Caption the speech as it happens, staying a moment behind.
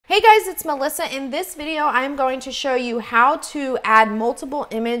Hey guys, it's Melissa. In this video, I'm going to show you how to add multiple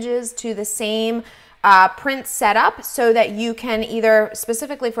images to the same print setup so that you can either,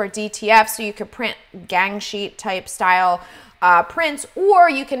 specifically for DTF, so you could print gang sheet type style prints, or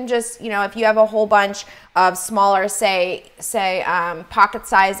you can just, if you have a whole bunch of smaller, say pocket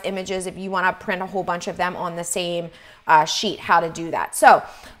size images, if you want to print a whole bunch of them on the same sheet, how to do that. So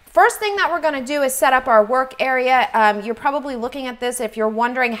first thing that we're going to do is set up our work area. You're probably looking at this if you're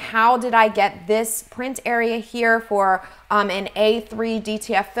wondering, how did I get this print area here for an A3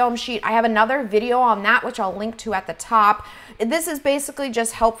 DTF film sheet? I have another video on that, which I'll link to at the top. This is basically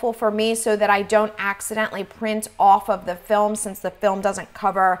just helpful for me so that I don't accidentally print off of the film, since the film doesn't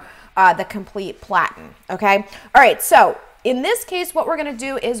cover the complete platen. Okay. All right. So in this case, what we're going to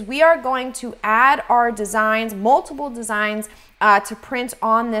do is we are going to add our designs, multiple designs, to print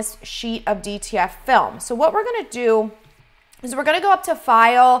on this sheet of DTF film. So what we're going to do is we're going to go up to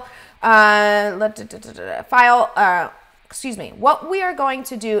File, what we are going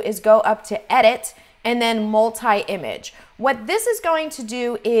to do is go up to Edit and then Multi-Image. What this is going to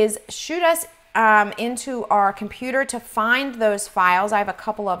do is shoot us into our computer to find those files. I have a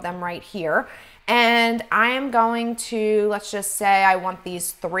couple of them right here. And I am going to, let's just say I want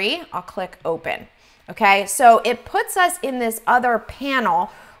these three. I'll click Open. Okay, so it puts us in this other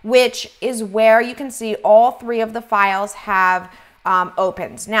panel, which is where you can see all three of the files have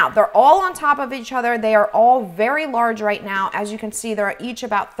opened. Now, they're all on top of each other. They are all very large right now. As you can see, they're each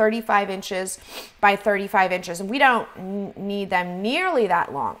about 35 inches by 35 inches, and we don't need them nearly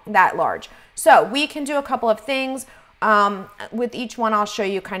that large. So we can do a couple of things. With each one, I'll show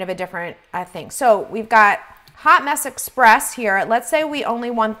you kind of a different thing. So we've got Hot Mess Express here. Let's say we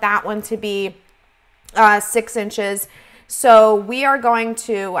only want that one to be 6 inches. So we are going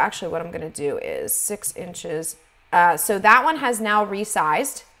to, actually what I'm going to do is 6 inches. So that one has now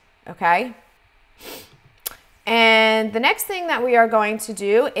resized. Okay. And the next thing that we are going to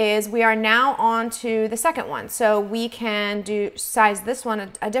do is we are now on to the second one. So we can size this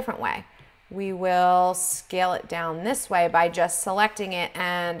one a different way. We will scale it down this way by just selecting it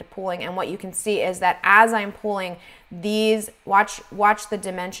and pulling. And what you can see is that as I'm pulling these, watch the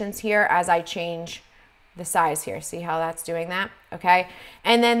dimensions here as I change the size here. See how that's doing that? Okay.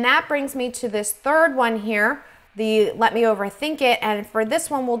 And then that brings me to this third one here, the Let Me Overthink It. And for this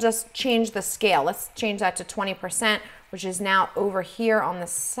one, we'll just change the scale. Let's change that to 20%, which is now over here on the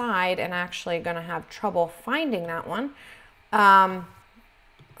side, and actually going to have trouble finding that one. Let's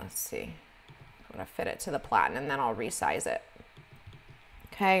see. I'm going to fit it to the platen and then I'll resize it.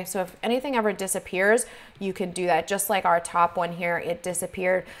 Okay, so if anything ever disappears, you can do that. Just like our top one here, it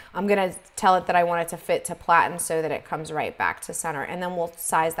disappeared. I'm going to tell it that I want it to fit to platen so that it comes right back to center. And then we'll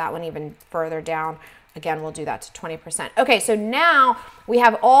size that one even further down. Again, we'll do that to 20%. Okay, so now we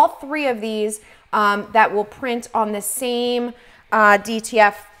have all three of these that will print on the same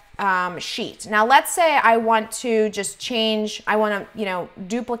DTF sheet. Now, let's say I want to just change, I want to,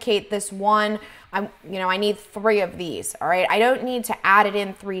 duplicate this one. I need 3 of these. All right. I don't need to add it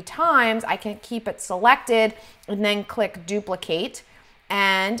in 3 times. I can keep it selected and then click duplicate,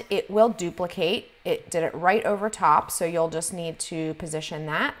 and it will duplicate. It did it right over top. So you'll just need to position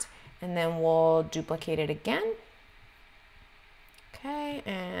that, and then we'll duplicate it again. Okay.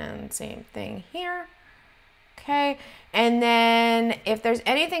 And same thing here. Okay, and then if there's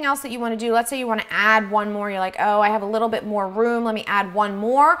anything else that you want to do, let's say you want to add one more, you're like, oh, I have a little bit more room, let me add one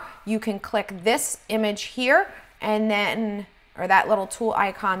more. You can click this image here, and then, or that little tool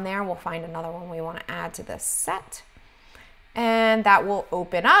icon there, we'll find another one we want to add to this set. And that will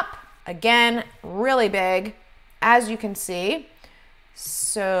open up. Again, really big, as you can see.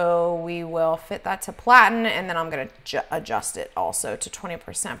 So we will fit that to platen, and then I'm going to adjust it also to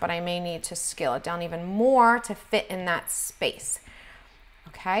 20%, but I may need to scale it down even more to fit in that space.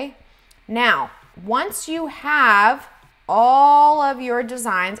 Okay. Now, once you have all of your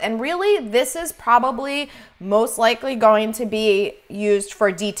designs, and really this is probably most likely going to be used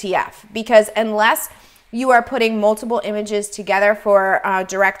for DTF, because unless you are putting multiple images together for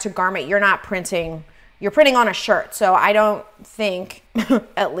direct to garment, you're not printing. You're printing on a shirt, so I don't think,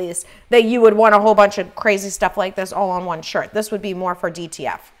 at least, that you would want a whole bunch of crazy stuff like this all on one shirt. This would be more for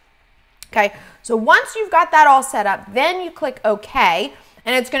DTF. Okay, so once you've got that all set up, then you click OK,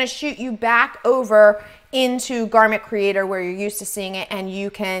 and it's going to shoot you back over into Garment Creator where you're used to seeing it, and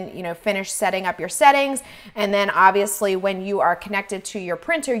you can, finish setting up your settings. And then obviously when you are connected to your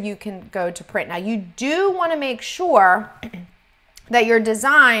printer, you can go to print. Now, you do want to make sure that your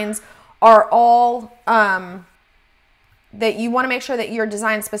designs are all, that you want to make sure that your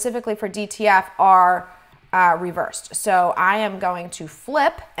designs specifically for DTF are reversed. So I am going to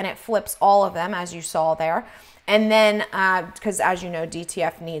flip, and it flips all of them as you saw there. And then, because as you know,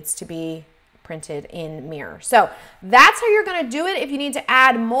 DTF needs to be printed in mirror. So that's how you're going to do it. If you need to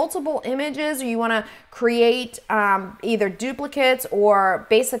add multiple images, or you want to create either duplicates or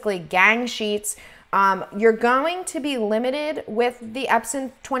basically gang sheets, you're going to be limited with the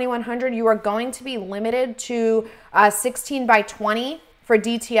Epson 2100. You are going to be limited to 16 by 20 for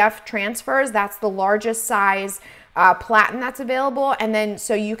DTF transfers. That's the largest size platen that's available. And then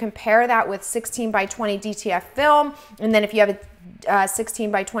so you can pair that with 16 by 20 DTF film. And then if you have a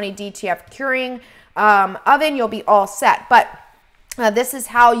 16 by 20 DTF curing oven, you'll be all set. But this is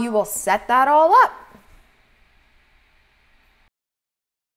how you will set that all up.